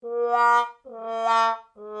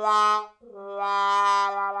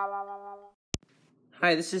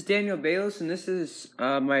Hi, this is Daniel Bayless, and this is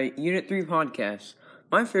my Unit 3 podcast.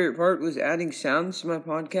 My favorite part was adding sounds to my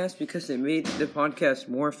podcast because it made the podcast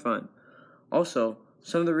more fun. Also,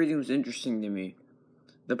 some of the reading was interesting to me.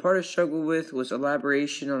 The part I struggled with was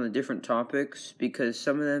elaboration on the different topics because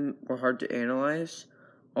some of them were hard to analyze.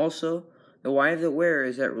 Also, the why of the where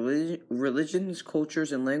is that religions,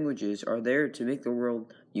 cultures, and languages are there to make the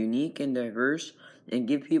world unique and diverse and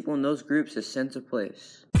give people in those groups a sense of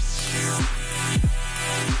place.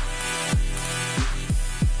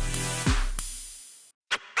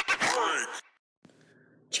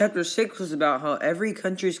 Chapter 6 was about how every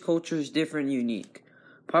country's culture is different and unique.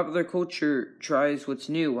 Popular culture tries what's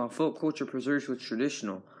new, while folk culture preserves what's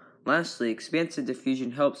traditional. Lastly, expansive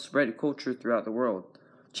diffusion helps spread culture throughout the world.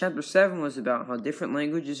 Chapter 7 was about how different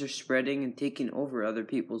languages are spreading and taking over other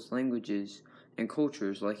people's languages and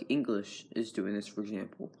cultures, like English is doing this, for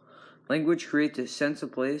example. Language creates a sense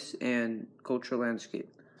of place and cultural landscape.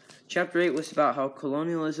 Chapter 8 was about how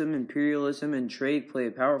colonialism, imperialism, and trade play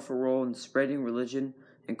a powerful role in spreading religion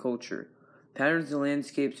and culture. Patterns and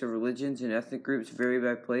landscapes of religions and ethnic groups vary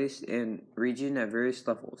by place and region at various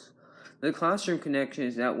levels. The classroom connection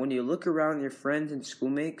is that when you look around your friends and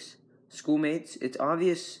schoolmates, it's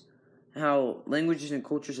obvious how languages and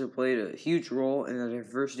cultures have played a huge role in the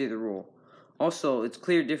diversity of the role. Also, it's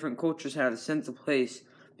clear different cultures have a sense of place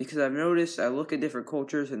because I've noticed I look at different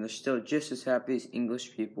cultures and they're still just as happy as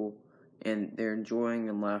English people and they're enjoying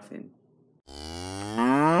and laughing.